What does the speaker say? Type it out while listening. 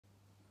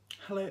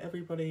Hello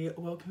everybody,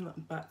 welcome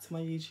back to my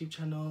YouTube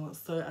channel.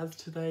 So as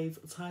today's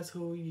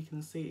title you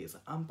can see it's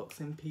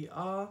unboxing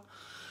PR.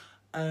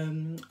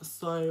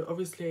 So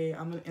obviously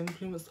I'm an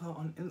influencer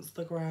on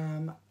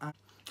Instagram and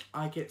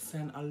I get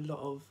sent a lot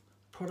of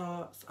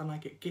products and I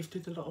get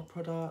gifted a lot of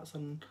products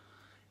and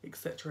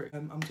etc.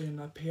 I'm doing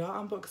a PR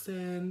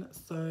unboxing,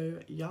 so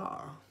yeah.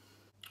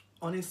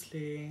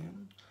 Honestly,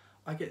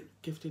 I get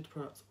gifted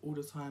products all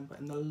the time, but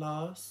in the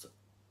last,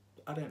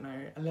 I don't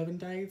know, 11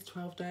 days,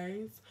 12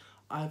 days,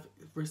 I've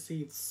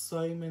received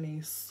so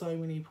many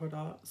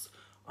products.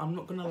 I'm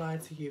not gonna lie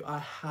to you, I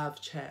have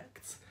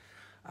checked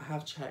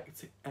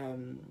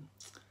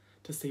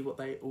to see what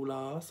they all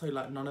are. So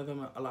like none of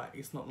them are like,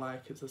 it's not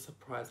like it's a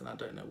surprise and I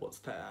don't know what's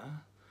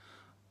there.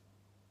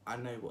 I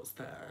know what's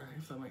there,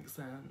 if that makes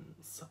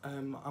sense.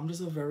 I'm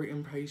just a very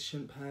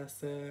impatient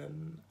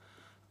person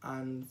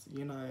and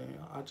you know,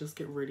 I just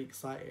get really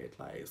excited.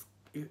 Like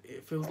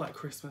it feels like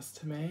Christmas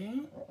to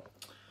me.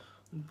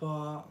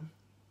 But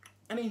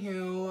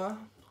anywho,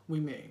 we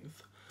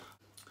move.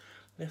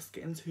 Let's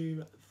get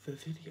into the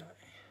video.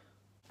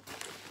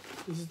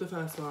 This is the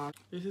first one.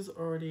 This has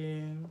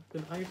already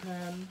been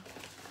opened.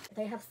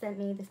 They have sent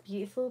me this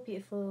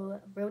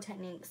beautiful Real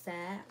Technique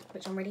set,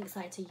 which I'm really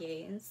excited to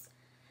use.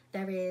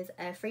 There is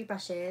 3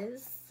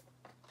 brushes.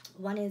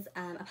 One is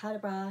a powder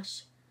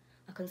brush,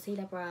 a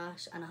concealer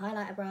brush, and a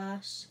highlighter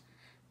brush.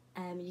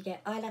 You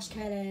get eyelash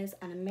curlers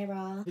and a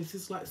mirror. This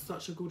is like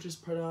such a gorgeous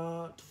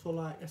product for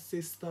like a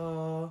sister,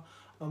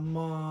 a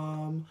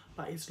mum.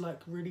 Like it's like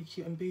really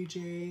cute and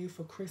bougie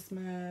for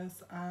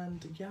Christmas,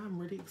 and yeah, I'm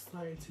really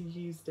excited to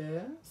use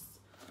this.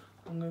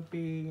 I'm gonna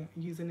be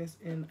using this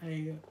in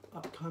a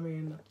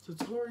upcoming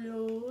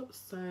tutorial,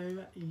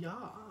 so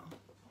yeah.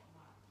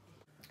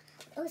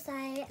 Also,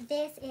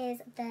 this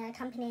is the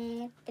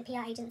company, the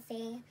PR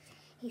agency,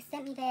 who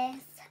sent me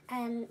this,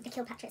 the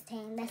Kilpatrick's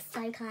team. They're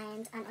so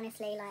kind, and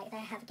honestly, like, they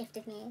have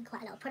gifted me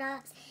quite a lot of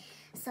products,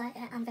 so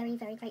I'm very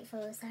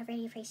grateful, so I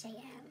really appreciate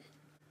it.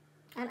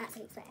 I'm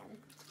absolutely sweating.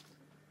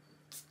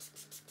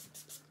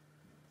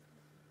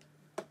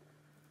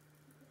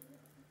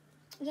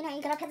 You know,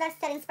 you gotta put that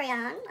setting spray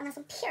on, and that's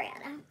a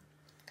period.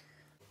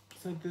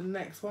 So the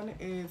next one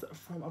is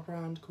from a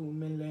brand called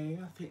Millie.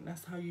 I think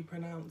that's how you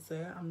pronounce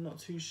it. I'm not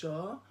too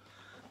sure.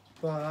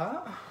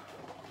 But I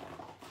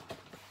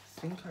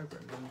think I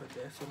remember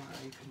this when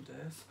I opened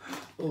this.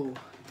 Oh,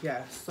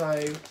 yeah.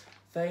 So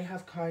they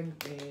have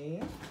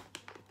kindly...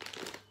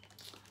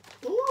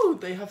 Oh,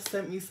 they have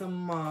sent me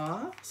some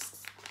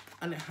masks.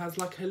 And it has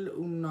like a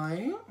little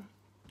note.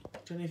 I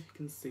don't know if you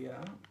can see it.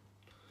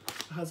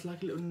 It has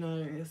like a little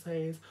note and it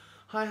says,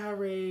 "Hi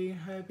Harry,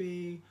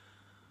 Herbie.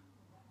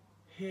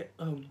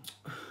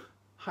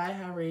 Hi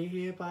Harry,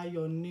 hereby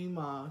your new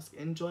mask.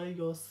 Enjoy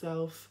your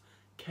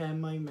self-care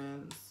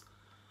moments.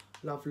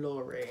 Love,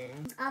 Laurie."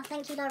 Oh,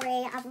 thank you,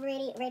 Laurie. I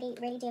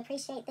really do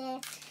appreciate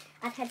this.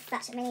 I've heard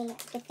such many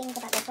good things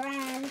about the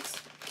brand.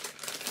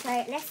 So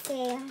let's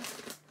see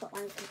what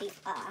ones of these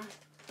are.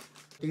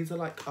 These are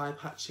like eye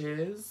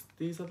patches.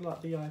 These are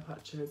like the eye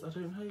patches. I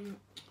don't know,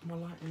 my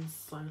lighting's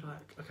so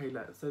like... Okay,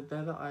 look, so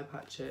they're the eye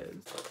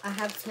patches. I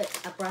have took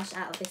a brush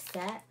out of this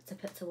set to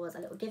put towards a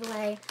little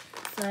giveaway.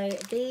 So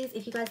these,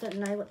 if you guys don't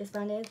know what this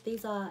brand is,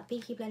 these are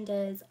BQ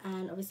blenders,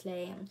 and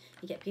obviously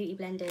you get beauty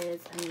blenders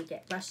and you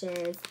get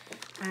brushes.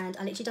 And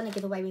I literally done a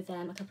giveaway with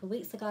them a couple of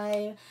weeks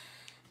ago.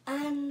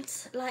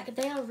 And like,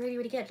 they are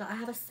really good. Like, I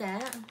have a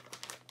set.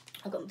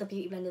 I've got the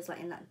beauty blenders like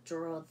in that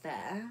drawer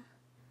there.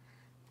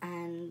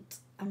 And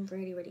I'm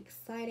really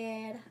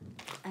excited.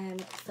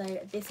 So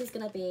this is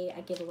gonna be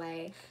a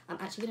giveaway. I'm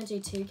actually gonna do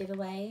 2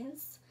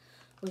 giveaways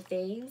with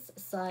these,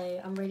 so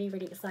I'm really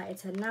excited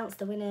to announce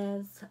the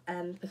winners,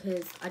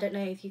 because I don't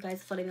know if you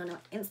guys follow me on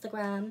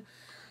Instagram,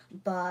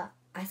 but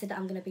I said that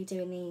I'm gonna be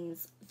doing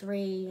these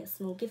 3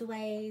 small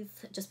giveaways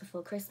just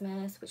before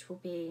Christmas, which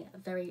will be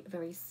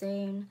very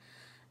soon.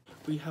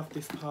 We have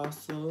this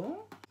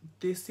parcel.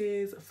 This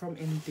is from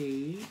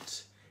Indeed.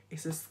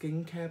 It's a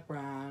skincare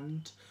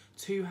brand.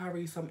 To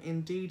Harry, some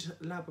Indeed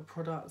Lab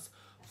products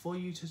for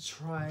you to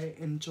try.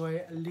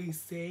 Enjoy,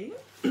 Lucy.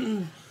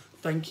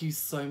 Thank you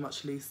so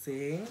much,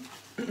 Lucy.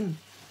 Oh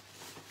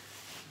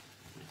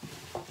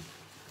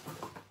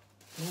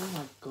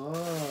my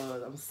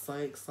god, I'm so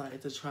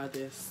excited to try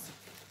this.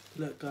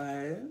 Look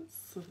guys,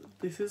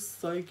 this is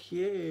so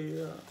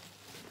cute.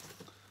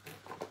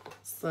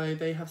 So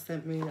they have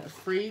sent me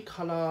 3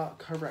 colour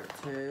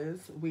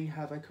correctors. We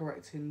have a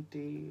correcting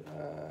D,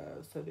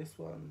 so this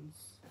one's,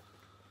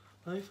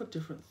 are they for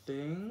different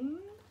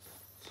things?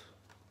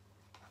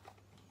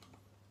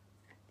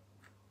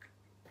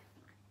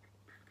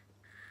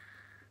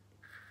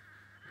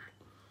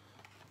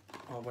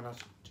 Oh, when I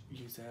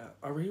use it,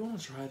 I really want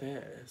to try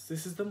this.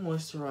 This is the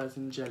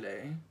moisturising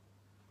jelly.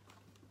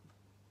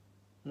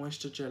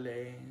 Moisture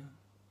jelly.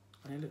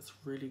 And it looks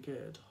really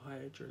good.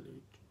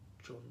 Hydrogen.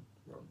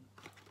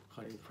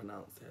 Can't even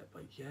pronounce it,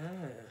 but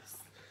yes.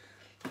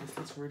 This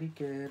looks really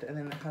good. And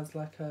then it has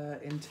like a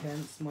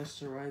intense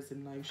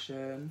moisturising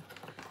lotion.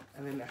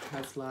 And then it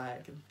has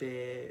like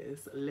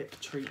this lip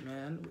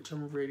treatment, which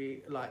I'm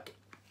really like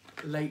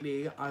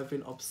lately I've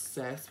been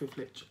obsessed with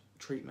lip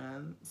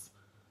treatments,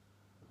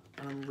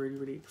 and I'm really,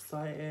 really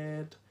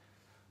excited.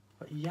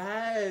 But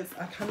yes,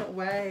 I cannot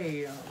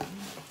wait.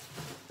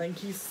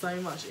 Thank you so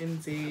much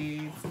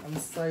indeed. I'm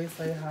so,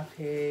 so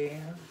happy.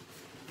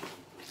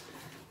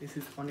 This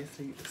is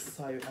honestly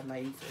so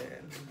amazing.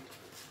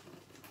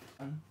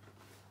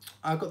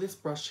 I got this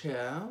brush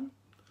here,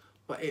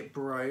 but it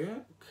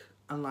broke.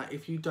 And like,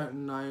 if you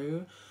don't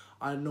know,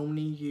 I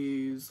normally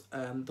use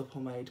the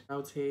pomade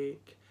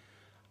Boutique.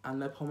 And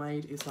the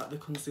pomade is like the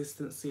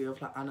consistency of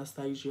like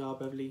Anastasia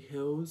Beverly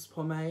Hills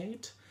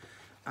pomade.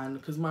 And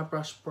because my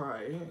brush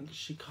broke,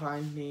 she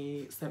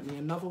kindly sent me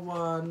another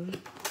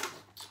one.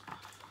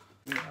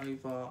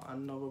 Over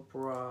another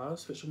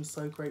brush, which I'm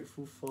so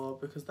grateful for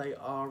because they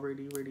are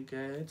really, really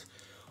good.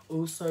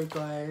 Also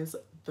guys,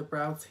 the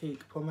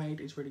Boutique pomade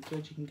is really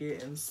good. You can get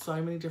it in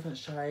so many different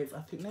shades.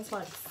 I think there's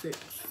like 6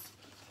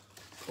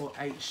 or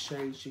 8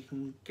 shades you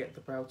can get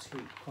the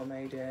Boutique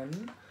pomade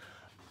in.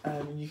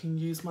 You can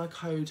use my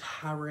code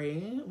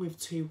Harry with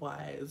 2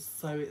 Y's,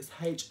 so it's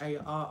HARRY,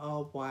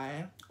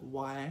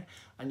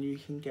 and you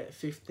can get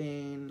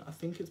 15. I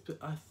think it's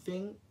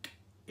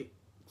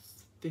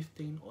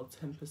 15 or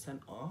 10%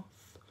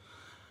 off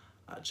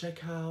at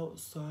checkout.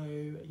 So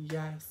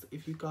yes,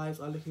 if you guys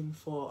are looking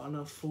for an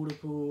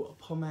affordable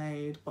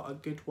pomade but a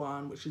good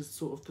one, which is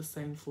sort of the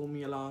same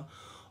formula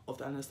of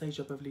the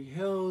Anastasia Beverly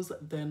Hills,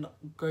 then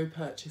go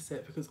purchase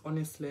it, because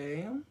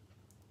honestly,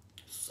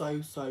 so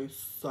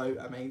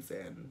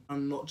amazing.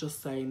 I'm not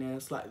just saying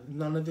this, like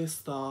none of this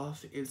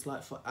stuff is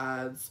like for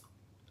ads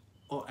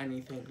or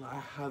anything. Like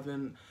I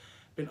haven't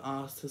been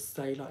asked to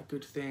say like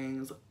good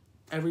things.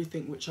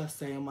 Everything which I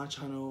say on my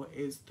channel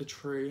is the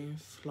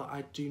truth. Like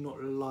I do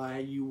not lie.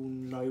 You will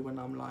know when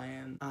I'm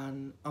lying.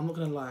 And I'm not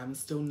gonna lie, I'm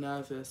still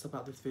nervous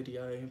about this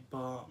video,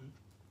 but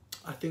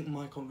I think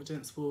my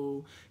confidence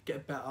will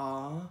get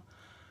better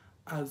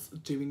as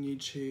doing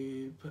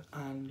YouTube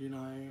and, you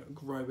know,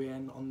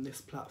 growing on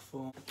this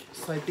platform.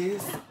 So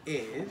this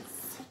is,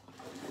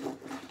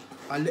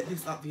 I lit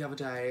this up the other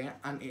day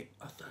and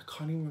I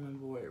can't even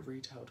remember what it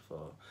retailed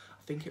for.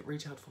 I think it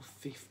retailed for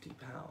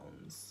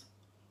 £50.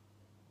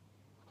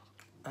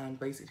 And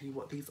basically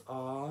what these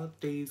are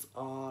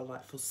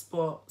like for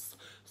spots.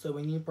 So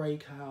when you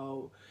break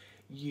out,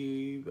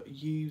 you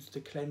use the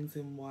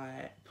cleansing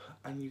wipe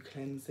and you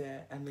cleanse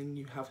it, and then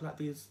you have like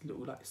these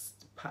little like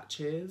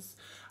patches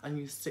and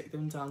you stick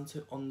them down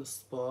on the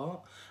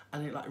spot,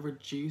 and it like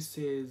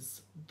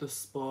reduces the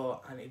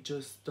spot and it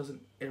just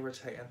doesn't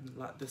irritate, and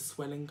like the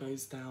swelling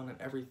goes down and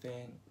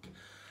everything,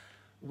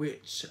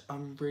 which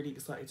I'm really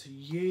excited to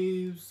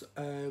use.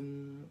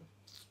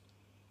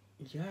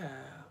 Yeah,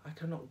 I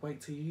cannot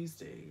wait to use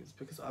these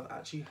because I've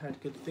actually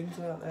heard good things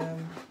about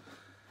them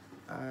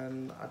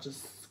and I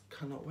just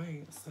cannot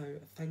wait. So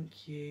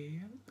thank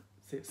you,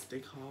 Zit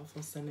Sticker,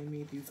 for sending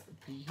me this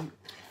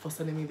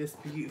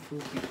beautiful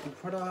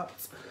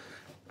product.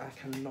 I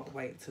cannot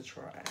wait to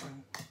try.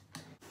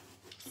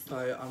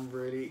 So I'm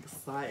really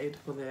excited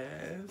for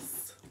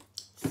this.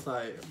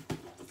 So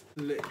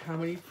look how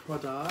many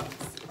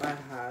products I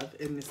have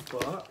in this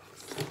box.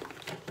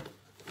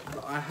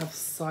 I have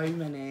so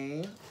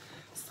many.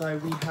 So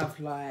we have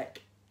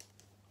like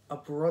a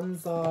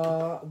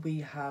bronzer, we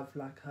have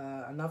like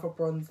another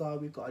bronzer,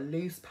 we've got a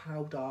loose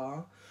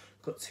powder,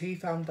 we've got 2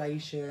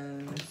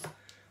 foundations,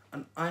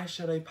 an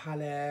eyeshadow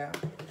palette,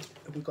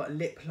 we've got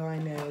lip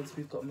liners,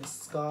 we've got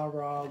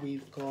mascara,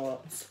 we've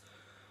got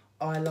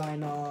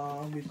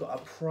eyeliner, we've got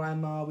a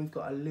primer, we've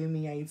got a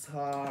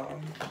illuminator,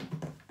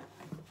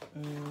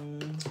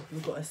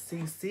 we've got a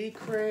CC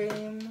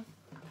cream,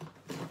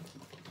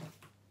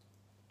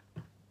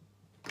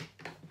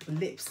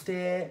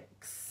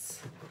 lipsticks,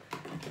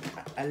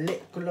 a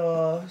lip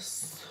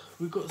gloss.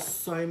 We've got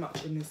so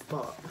much in this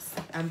box.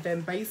 And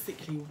then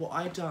basically what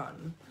I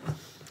done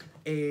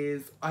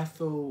is I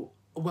thought,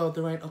 well,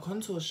 there ain't a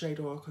contour shade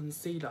or a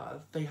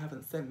concealer. They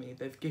haven't sent me.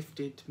 They've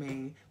gifted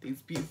me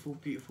these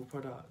beautiful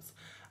products.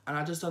 And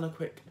I just done a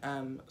quick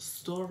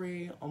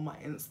story on my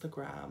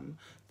Instagram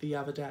the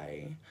other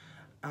day,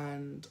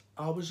 and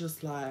I was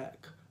just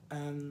like,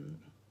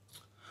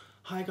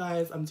 hi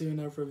guys, I'm doing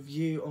a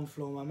review on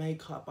Flora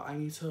Makeup, but I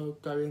need to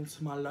go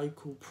into my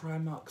local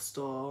Primark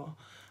store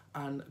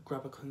and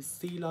grab a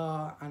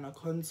concealer and a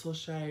contour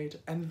shade.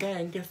 And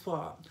then guess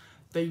what?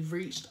 They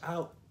reached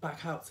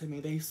back out to me.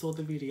 They saw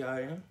the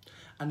video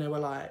and they were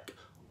like,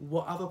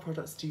 what other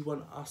products do you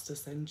want us to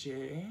send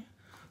you?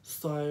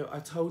 So I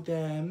told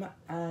them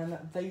and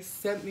they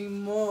sent me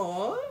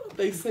more.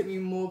 They sent me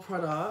more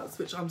products,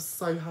 which I'm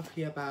so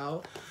happy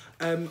about.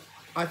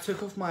 I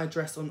took off my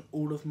address on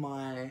all of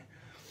my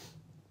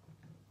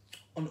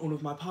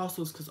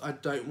parcels because I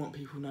don't want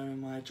people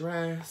knowing my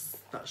address.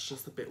 That's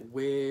just a bit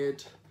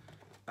weird.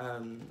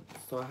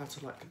 So I had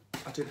to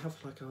I didn't have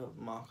like a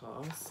marker,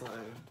 so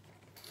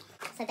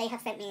they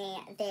have sent me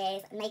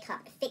this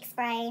makeup fix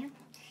spray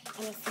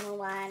in a small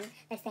one.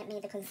 They sent me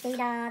the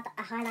concealer,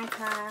 a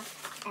highlighter,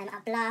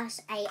 a blush,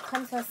 a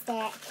contour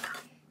stick,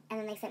 and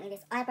then they sent me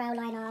this eyebrow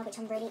liner, which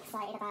I'm really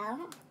excited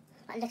about.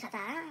 Like, look at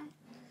that.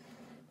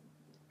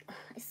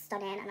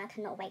 stunning, and I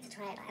cannot wait to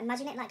try it. Like,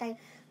 imagine it like go,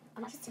 I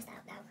might just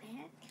out there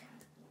quick.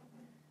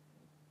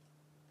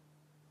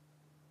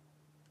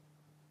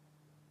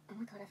 Oh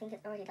my god, I think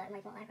it's already like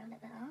made my eyebrow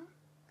look better.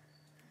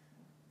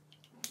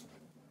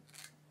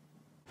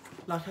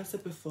 Like I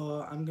said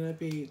before, I'm going to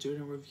be doing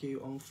a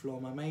review on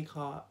Floor My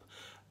Makeup,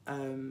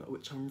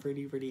 which I'm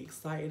really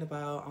excited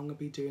about. I'm going to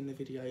be doing the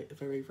video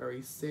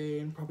very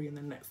soon, probably in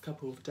the next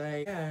couple of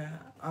days. Yeah,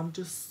 I'm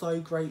just so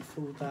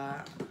grateful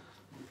that,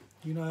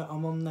 you know,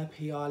 I'm on their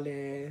PR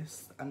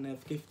list and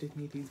they've gifted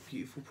me these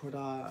beautiful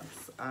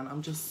products, and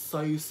I'm just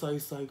so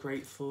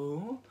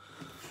grateful.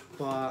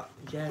 But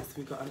yes,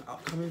 we've got an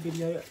upcoming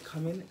video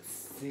coming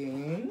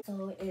soon.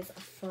 So it's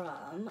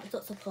from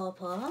Dr.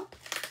 Pawpaw.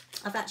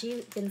 I've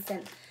actually been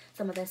sent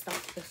some of their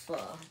stuff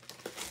before,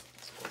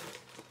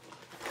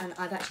 and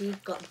I've actually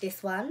got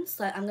this one,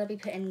 so I'm going to be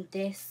putting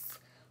this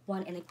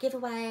one in a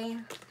giveaway,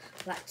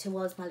 like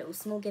towards my little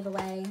small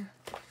giveaway.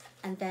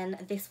 And then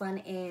this one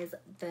is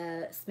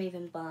the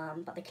Smoothing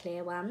Balm, but the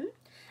clear one.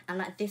 And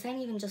like, this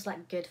ain't even just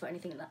like good for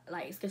anything,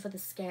 like it's good for the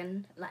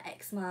skin, like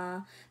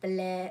eczema, the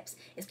lips,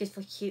 it's good for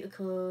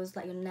cuticles,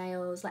 like your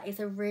nails. Like, it's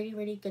a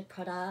really good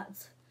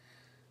product.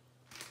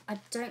 I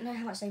don't know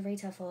how much they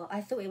retail for.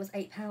 I thought it was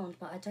 £8,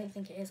 but I don't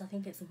think it is. I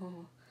think it's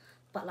more.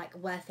 But like,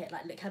 worth it.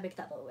 Like, look how big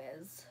that bottle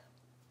is.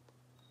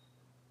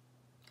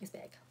 It's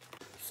big.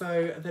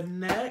 So the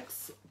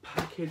next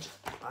package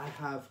I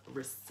have,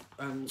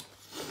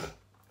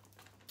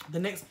 the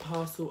next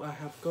parcel I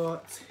have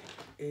got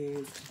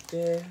is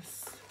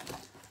this.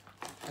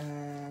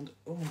 And,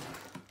 oh,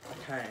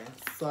 okay.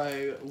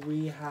 So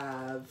we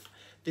have,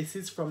 this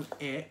is from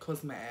It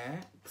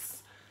Cosmetics.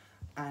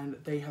 And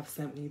they have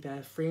sent me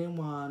their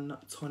 3-in-1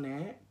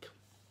 tonic,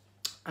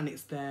 and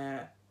it's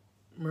their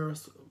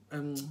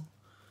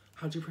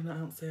how do you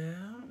pronounce it?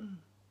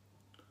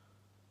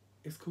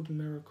 It's called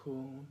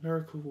Miracle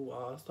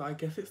Water. So I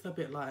guess it's a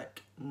bit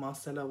like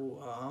Marcella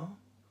water,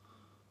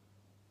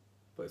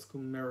 but it's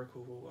called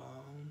Miracle Water,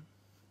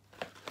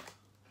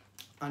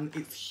 and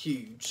it's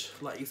huge.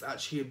 Like, it's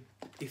actually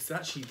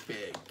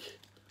big.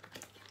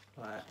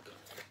 Like,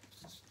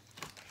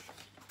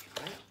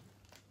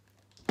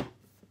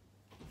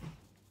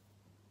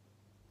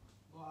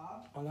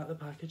 I like the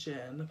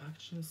packaging. The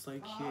packaging is so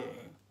cute.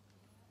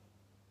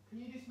 Can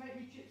you just make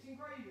me chips and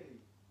gravy?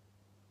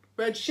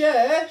 Red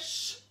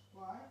Shish!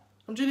 Why?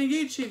 I'm doing a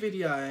YouTube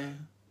video.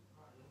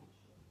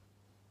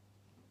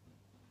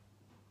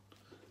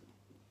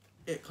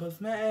 It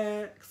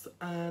Cosmetics,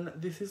 and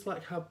this is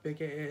like how big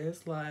it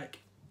is. Like,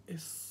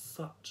 it's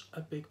such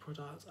a big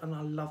product, and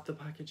I love the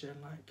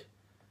packaging. Like,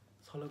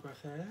 it's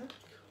holographic.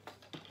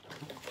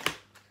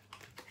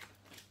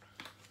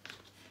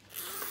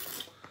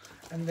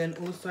 And then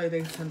also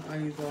they sent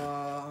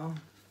over,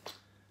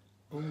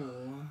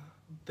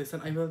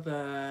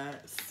 the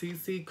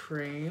CC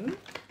cream,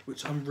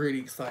 which I'm really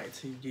excited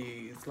to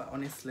use. Like,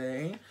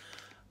 honestly,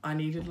 I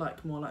needed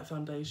like more like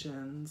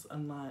foundations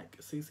and like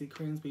CC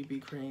creams,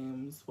 BB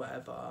creams,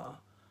 whatever.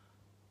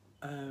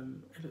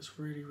 It looks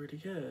really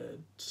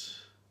good.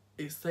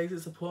 It says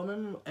it's a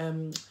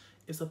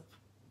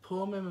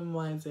pore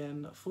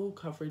minimizing full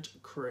coverage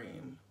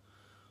cream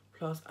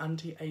plus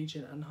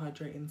anti-aging and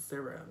hydrating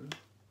serum.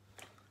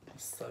 I'm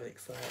so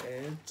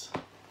excited.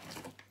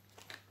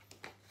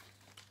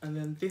 And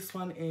then this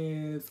one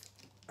is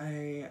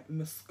a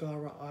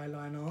mascara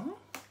eyeliner.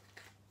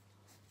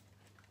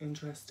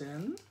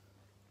 Interesting.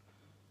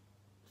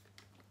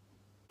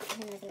 And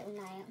then there's a little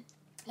note.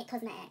 It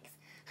Cosmetics.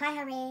 Hi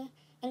Harry,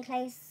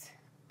 enclosed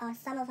are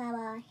some of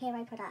our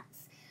hero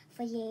products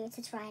for you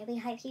to try. We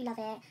hope you love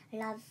it.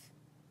 Love,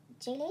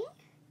 Julie?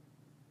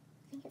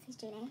 I think it says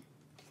Julie.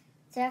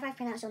 Sorry if I've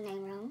pronounced your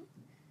name wrong.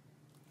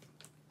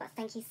 But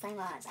thank you so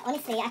much.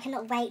 Honestly, I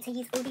cannot wait to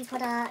use all these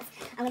products.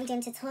 I'm going to be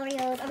doing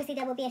tutorials. Obviously,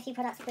 there will be a few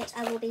products which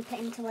I will be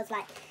putting towards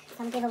like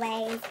some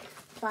giveaways.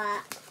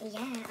 But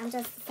yeah, I'm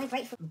just so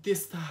grateful.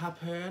 This to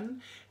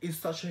happen is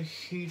such a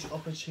huge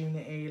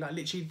opportunity. Like,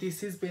 literally,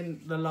 this has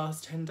been the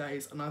last 10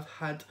 days and I've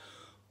had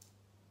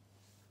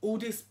all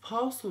these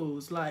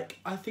parcels. Like,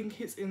 I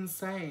think it's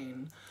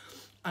insane.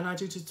 And I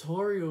do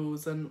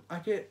tutorials and I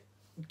get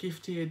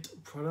gifted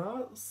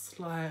products.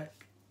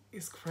 Like,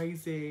 it's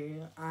crazy.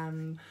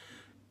 And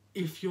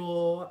if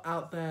you're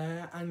out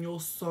there and you're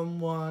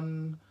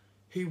someone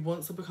who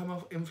wants to become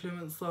an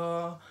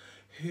influencer,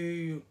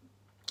 who,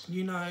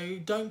 you know,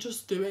 don't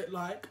just do it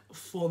like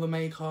for the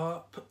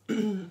makeup.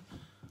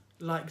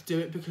 Like, do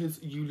it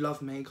because you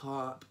love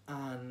makeup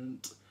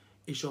and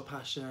it's your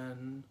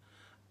passion.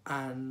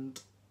 And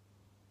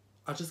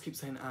I just keep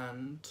saying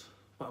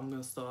but I'm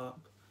gonna stop.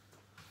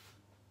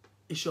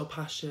 It's your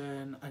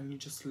passion and you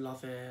just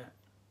love it.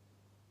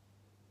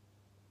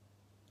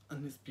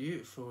 And it's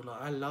beautiful.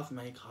 Like, I love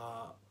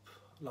makeup.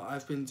 Like,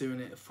 I've been doing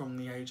it from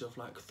the age of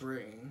like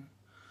 3,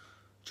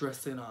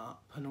 dressing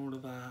up and all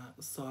of that.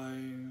 So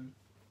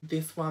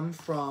this one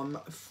from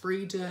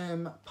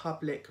Freedom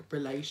Public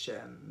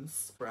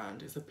Relations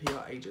brand is a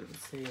PR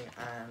agency,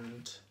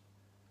 and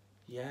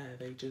yeah,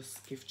 they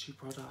just gift you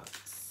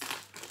products.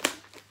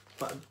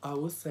 But I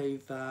will say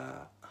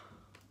that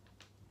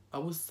I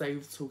will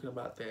save talking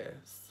about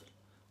this,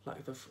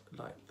 like the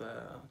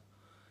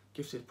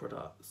gifted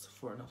products,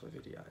 for another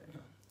video.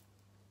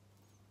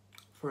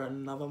 For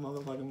another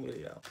motherfucking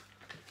video.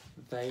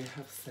 They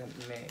have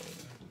sent me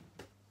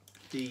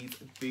these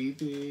Boo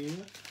Boo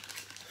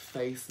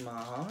face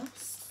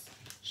masks.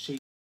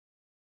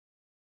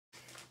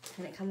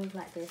 And it comes with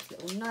like this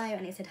little note,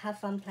 and it said have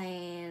fun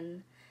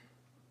playing.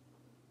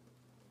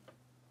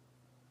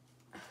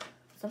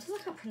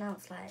 Sometimes I can't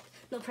pronounce, like,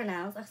 not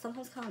pronounce, I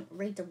sometimes can't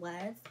read the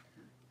words.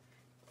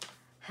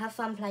 Have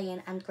fun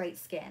playing and great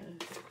skin.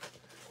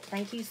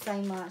 Thank you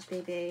so much,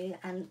 BB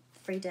and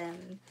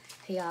Freedom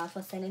PR,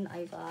 for sending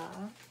over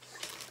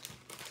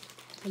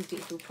these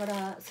beautiful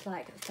products.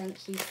 Like,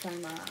 thank you so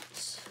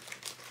much.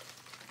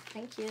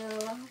 Thank you.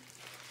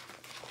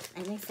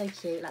 Ain't they so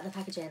cute? Like the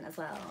packaging as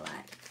well.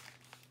 Like,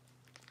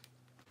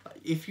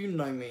 if you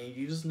know me,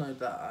 you just know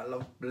that I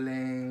love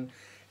bling.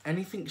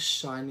 Anything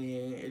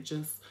shiny, it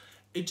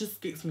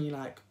just gets me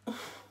like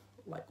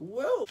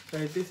whoa. So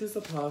this is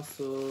a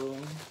parcel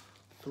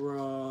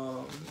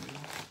from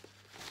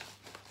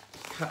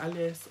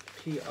Catalyst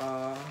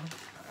PR,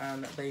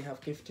 and they have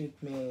gifted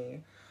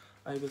me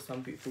over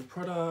some beautiful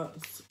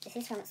products. This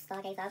is from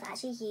Stargazer. I've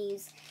actually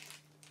used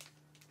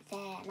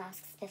their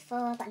masks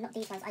before, but not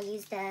these ones. I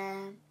used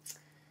the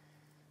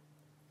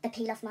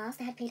peel-off mask.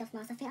 They had peel-off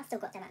masks. I think I've still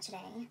got them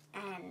actually,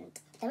 and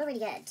they were really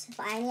good.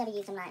 But I only ever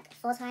used them like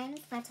 4 times,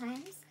 5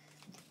 times.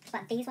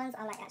 But these ones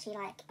are like actually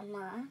like a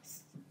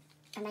mask,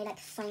 and they like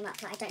foam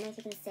up. Like, I don't know if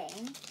you can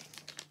see,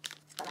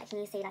 but like, can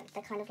you see like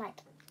they're kind of like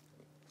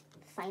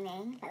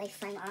foaming, like they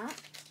foam up.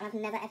 And I've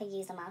never ever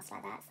used a mask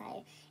like that,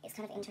 so it's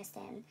kind of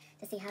interesting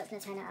to see how it's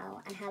going to turn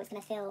out and how it's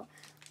going to feel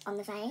on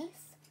the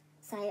face.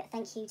 So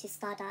thank you to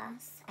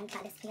Stardust and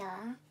Catalyst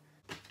PR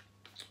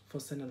for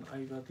sending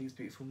over these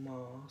beautiful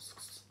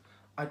masks.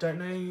 I don't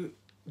know,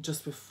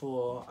 just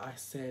before I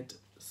said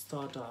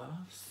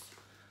Stardust,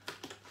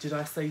 did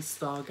I say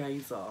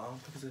Stargazer?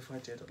 Because if I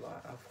did,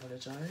 like, I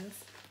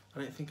apologise. I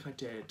don't think I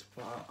did,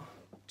 but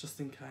just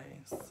in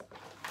case.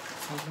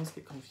 Sometimes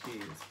get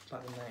confused,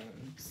 like the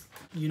names.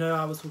 You know,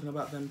 I was talking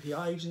about them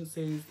PR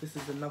agencies. This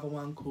is another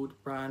one called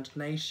Brand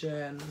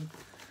Nation,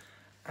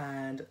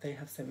 and they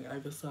have sent me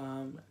over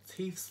some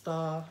teeth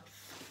stuff.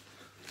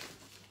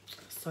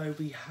 So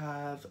we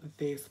have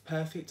this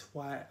Perfect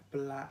White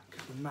Black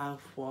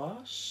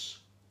mouthwash,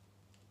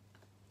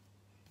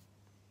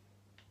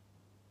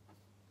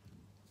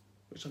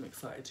 which I'm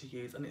excited to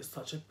use, and it's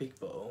such a big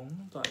bottle,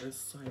 like there's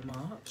so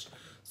much.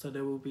 So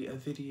there will be a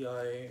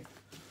video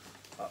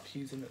up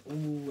using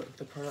all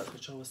the products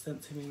which I was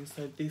sent to me.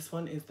 So this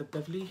one is the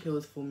Beverly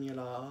Hills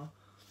Formula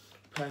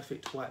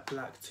Perfect White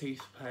Black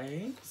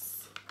toothpaste.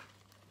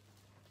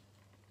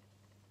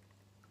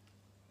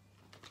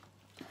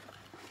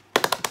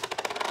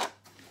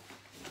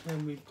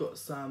 Then we've got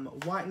some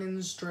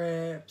whitening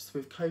strips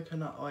with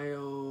coconut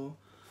oil,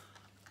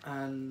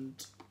 and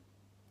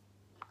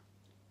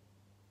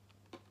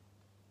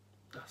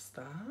that's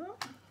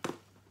that.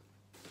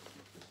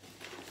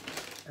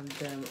 And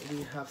then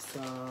we have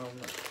some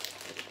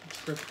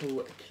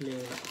triple clean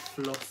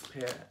floss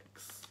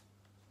picks.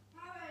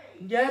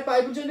 Yeah,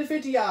 babe, we're doing a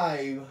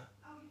video.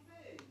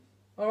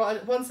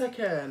 Alright, 1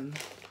 second.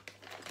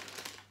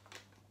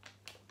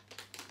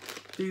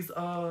 These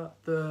are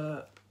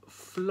the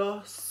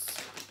floss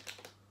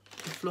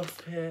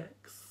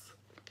picks.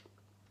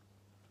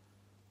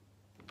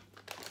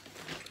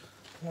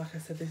 Like I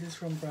said, this is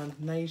from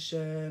Brand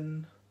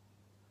Nation.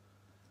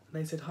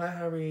 They said, hi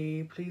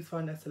Harry, please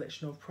find a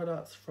selection of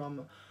products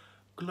from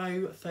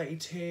Glow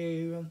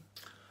 32,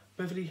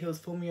 Beverly Hills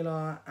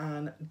Formula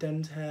and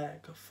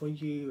Dentec for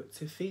you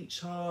to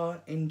feature.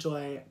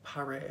 Enjoy,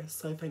 Paris.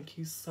 So thank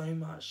you so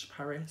much,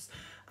 Paris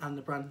and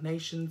the Brand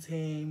Nation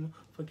team,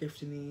 for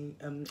gifting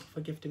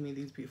me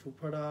these beautiful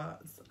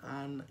products.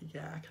 And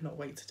yeah, I cannot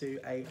wait to do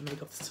a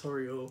makeup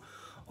tutorial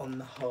on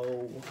the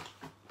whole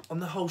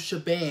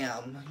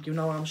shebang. You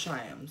know what I'm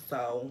saying?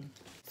 So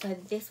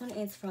this one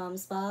is from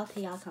Spa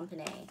PR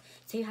Company.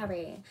 To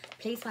Harry,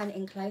 please find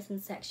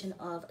enclosed section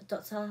of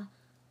Dr.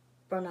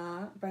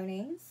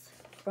 Bronner's.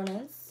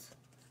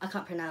 I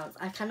can't pronounce.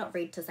 I cannot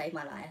read to save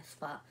my life,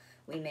 but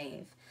we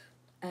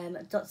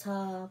move.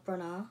 Dr.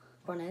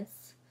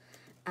 Bronner's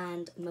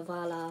and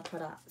Mavala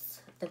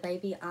products. The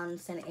baby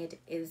unscented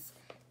is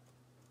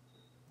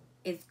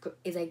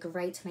a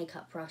great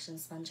makeup brush and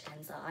sponge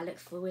cleanser. I look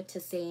forward to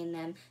seeing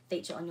them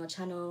feature on your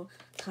channel.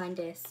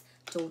 Kindest,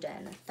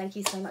 Jordan. Thank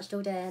you so much,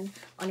 Jordan.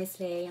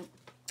 Honestly,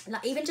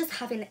 like, even just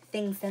having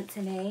things sent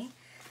to me,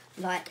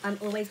 like, I'm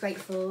always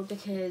grateful,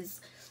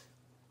 because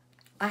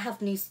I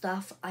have new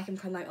stuff I can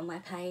promote on my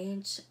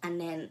page, and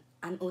then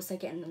I'm also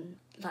getting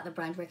like the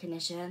brand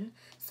recognition.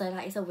 So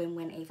like, it's a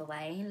win-win either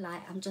way.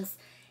 Like,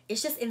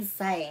 it's just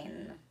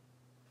insane.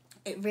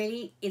 It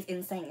really is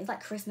insane. It's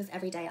like Christmas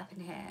every day up in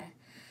here.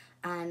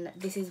 And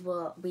this is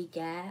what we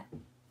get,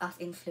 us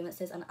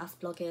influencers and us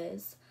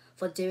bloggers,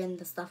 for doing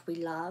the stuff we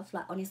love.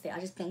 Like, honestly, I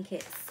just think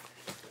it's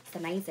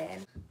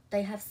amazing.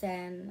 They have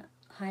sent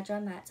Hydra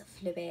Matte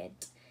Fluid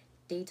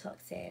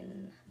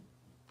Detoxing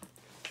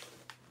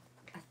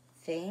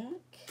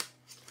think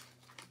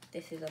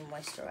this is a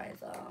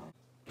moisturiser.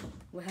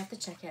 We'll have to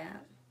check it.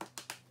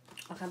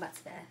 I'll come back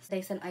to this.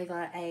 They sent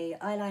over a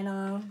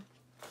eyeliner,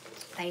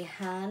 a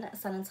hand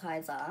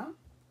sanitizer,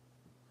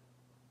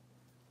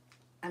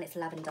 and it's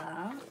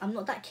lavender. I'm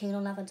not that keen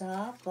on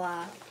lavender,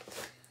 but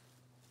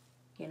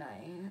you know.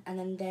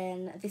 And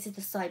then this is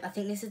the soap. I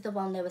think this is the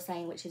one they were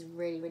saying which is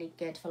really, really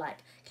good for like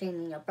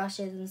cleaning your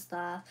brushes and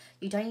stuff.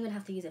 You don't even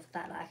have to use it for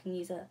that. Like I can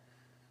use it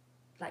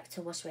like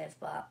to wash with,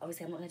 but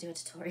obviously I'm not going to do a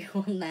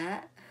tutorial on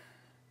that.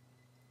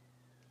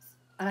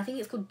 And I think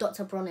it's called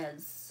Dr.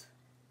 Bronner's.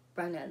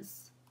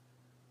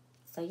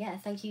 So yeah,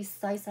 thank you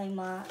so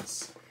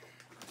much.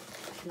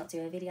 I cannot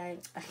do a video.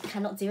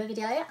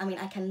 I mean,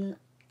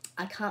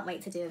 I can't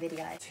wait to do a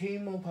video. 2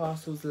 more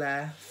parcels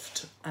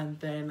left, and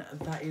then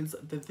that is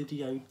the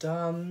video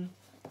done.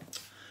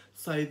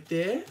 So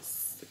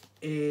this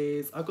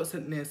is, I got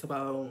sent this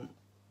about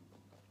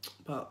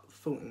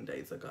 14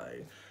 days ago.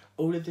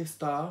 All of this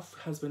stuff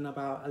has been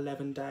about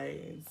 11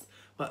 days,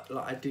 but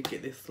like I did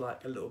get this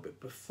like a little bit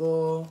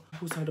before.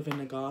 Apple cider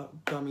vinegar,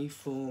 gummy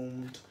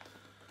formed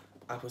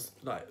apple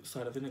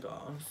cider vinegar.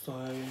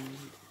 So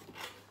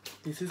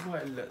this is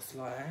what it looks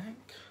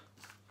like.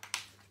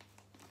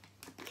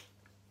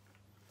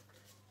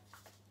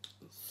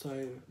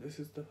 So this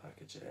is the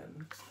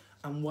packaging,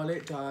 and what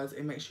it does,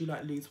 it makes you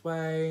like lose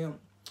weight,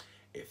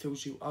 it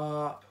fills you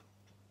up.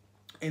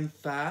 In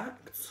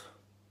fact,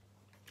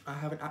 I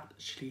haven't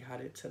actually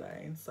had it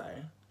today, so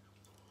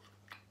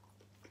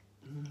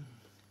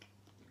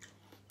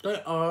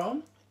they are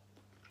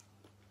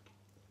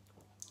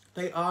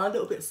a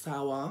little bit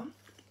sour,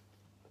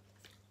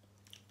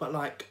 but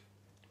like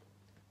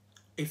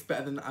it's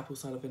better than the apple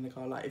cider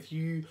vinegar. Like if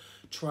you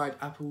tried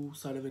apple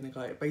cider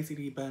vinegar, it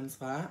basically burns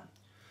fat,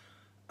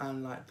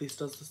 and like this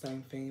does the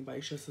same thing, but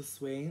it's just as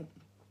sweet.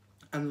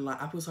 And like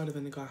apple cider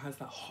vinegar has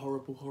that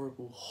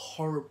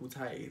horrible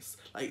taste.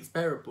 Like it's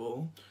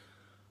bearable,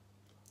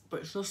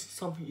 but it's just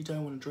something you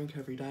don't want to drink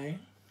every day.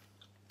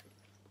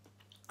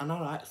 And I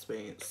like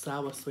sweets,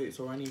 sour sweets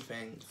or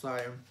anything,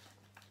 so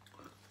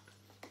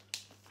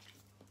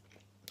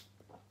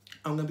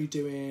I'm gonna be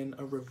doing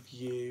a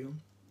review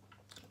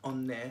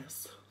on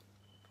this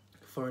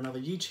for another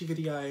YouTube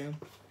video.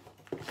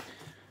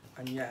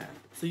 And yeah,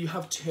 so you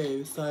have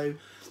 2, so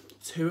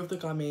 2 of the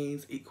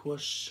gummies equal a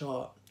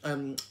shot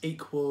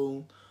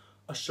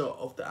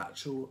of the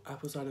actual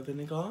apple cider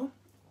vinegar,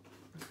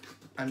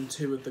 and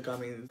 2 of the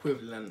gummies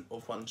equivalent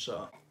of 1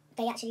 shot.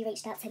 They actually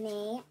reached out to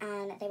me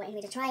and they wanted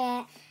me to try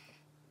it,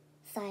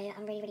 so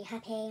I'm really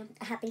happy.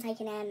 I have been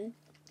taking them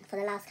for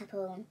the last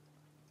couple,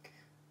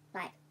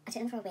 like I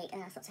took them for a week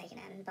and then I stopped taking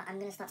them, but I'm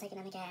going to start taking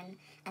them again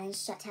and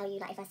then tell you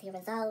like if I see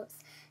results,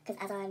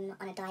 because as I'm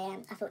on a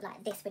diet I thought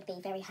like this would be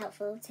very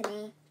helpful to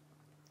me.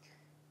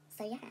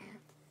 So yeah.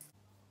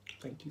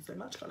 Thank you so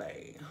much,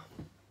 Golly.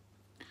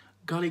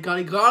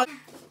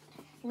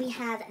 We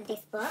have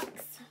this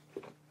box,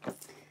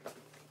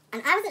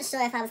 and I wasn't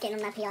sure if I was getting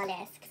on my PR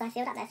list because I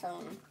filled out their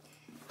form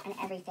and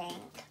everything.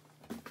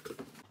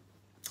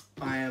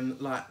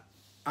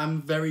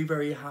 I'm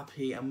very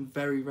happy. I'm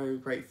very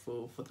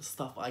grateful for the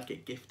stuff I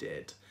get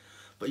gifted.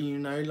 But you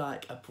know,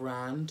 like a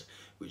brand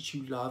which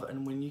you love,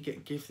 and when you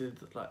get gifted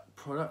like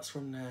products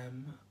from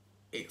them,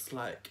 it's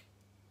like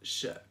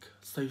shook.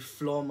 So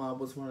Florma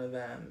was one of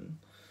them,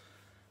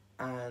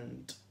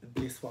 and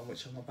this one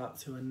which I'm about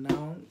to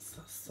announce.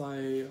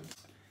 So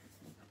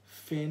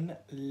Finn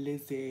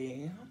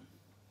Lizzie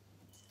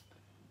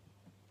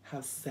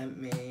has sent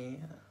me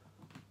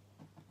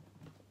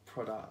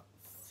products.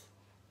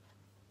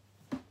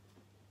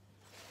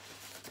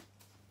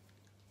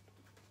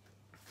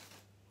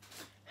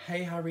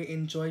 Hey Harry,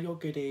 enjoy your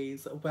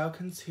goodies.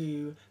 Welcome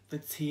to the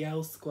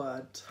TL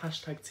squad.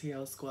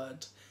 #TL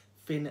squad.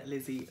 Finn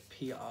Lizzie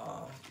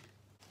PR.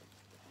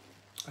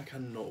 I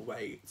cannot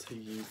wait to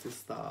use this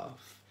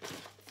stuff.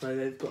 So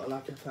they've got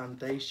like a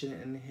foundation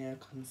in here,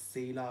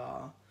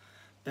 concealer.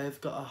 They've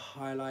got a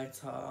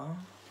highlighter.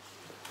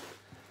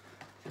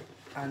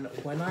 And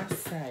when I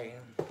say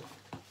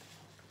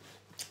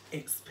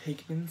it's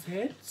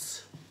pigmented,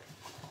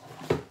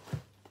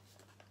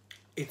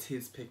 it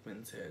is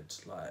pigmented,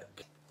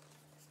 like.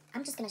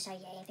 I'm just going to show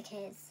you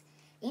because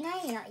you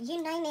know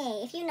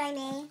me. If you know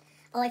me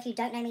or if you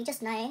don't know me,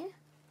 just know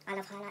I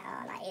love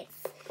highlighter. Like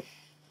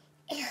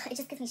it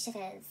just gives me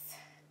shivers.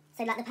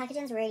 So like the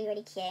packaging's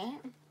really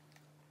cute.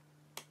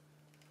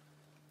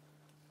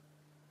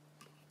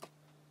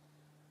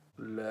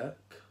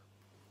 Look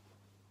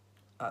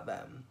at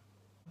them.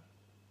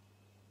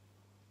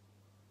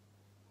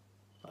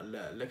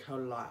 Look how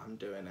light I'm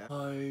doing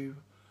it.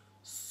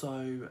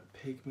 So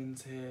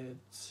pigmented,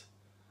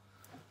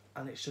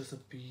 and it's just a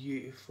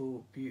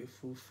beautiful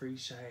 3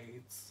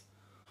 shades.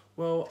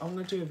 Well, I'm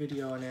gonna do a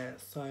video on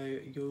it, so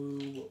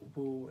you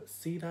will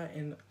see that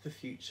in the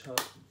future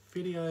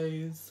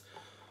videos,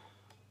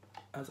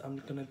 as I'm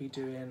gonna be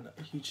doing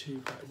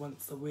YouTube like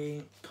once a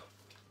week.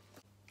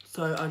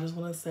 So I just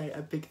want to say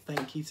a big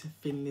thank you to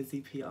Finn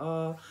Lizzie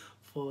PR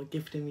for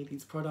gifting me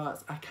these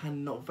products. I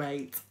cannot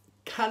wait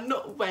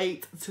cannot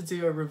wait to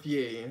do a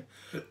review.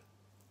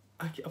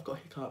 I've got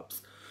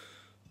hiccups.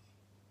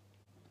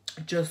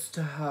 Just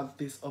to have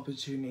this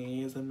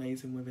opportunity is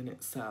amazing within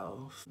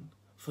itself.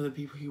 For the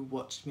people who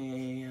watch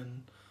me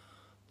and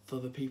for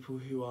the people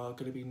who are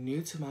going to be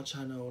new to my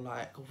channel,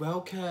 like,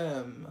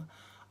 welcome.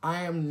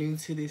 I am new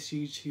to this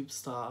YouTube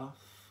stuff,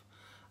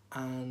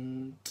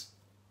 and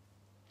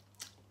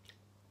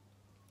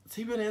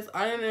to be honest,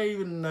 I don't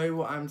even know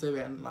what I'm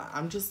doing. Like,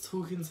 I'm just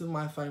talking to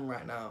my phone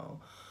right now.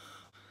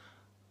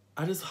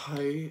 I just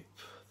hope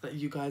that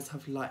you guys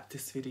have liked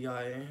this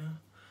video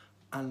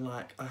and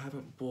like I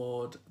haven't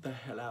bored the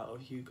hell out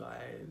of you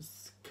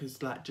guys,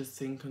 because like just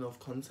thinking of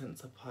content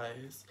to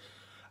post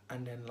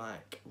and then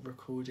like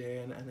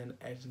recording and then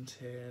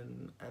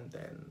editing and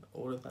then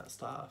all of that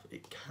stuff,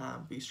 it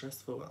can be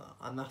stressful,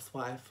 and that's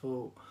why I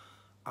thought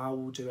I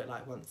will do it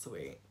like once a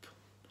week.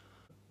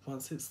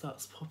 Once it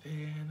starts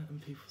popping and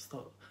people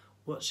start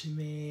watching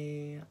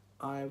me,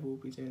 I will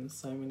be doing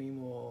so many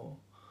more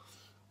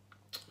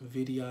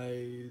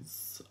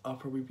videos. I'll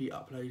probably be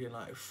uploading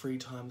like 3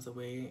 times a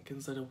week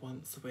instead of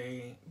once a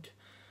week.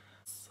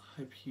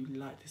 Hope you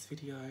like this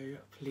video.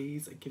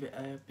 Please give it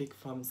a big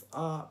thumbs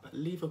up,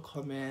 leave a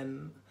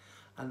comment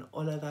and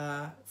all of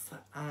that,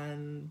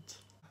 and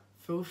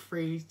feel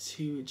free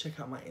to check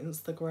out my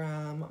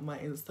Instagram. My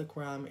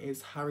Instagram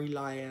is Harry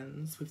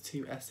Lyons with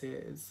 2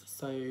 S's,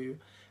 so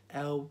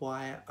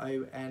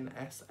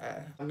LYONSS.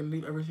 I'm gonna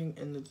leave everything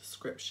in the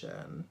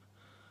description,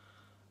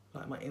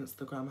 like my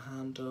Instagram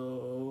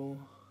handle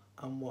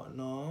and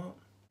whatnot.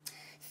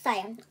 So,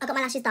 I got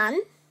my lashes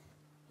done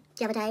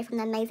the other day from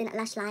the amazing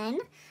lash line,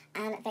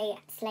 and they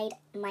slayed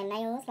my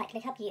nails. Like,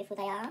 look how beautiful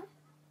they are.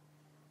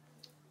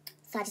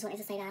 So I just wanted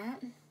to say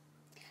that.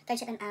 Go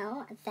check them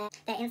out.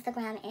 Their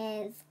Instagram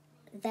is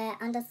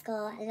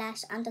 _lash_line.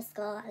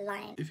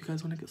 If you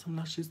guys want to get some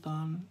lashes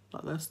done,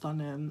 like, they're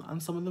stunning,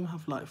 and some of them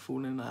have like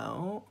fallen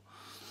out,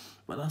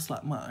 but that's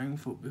like my own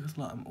fault because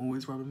like I'm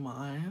always rubbing my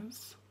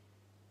eyes.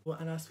 Well,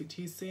 and I'll speak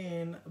to you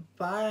soon.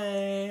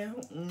 Bye.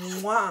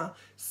 Mwah.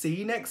 See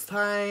you next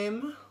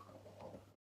time.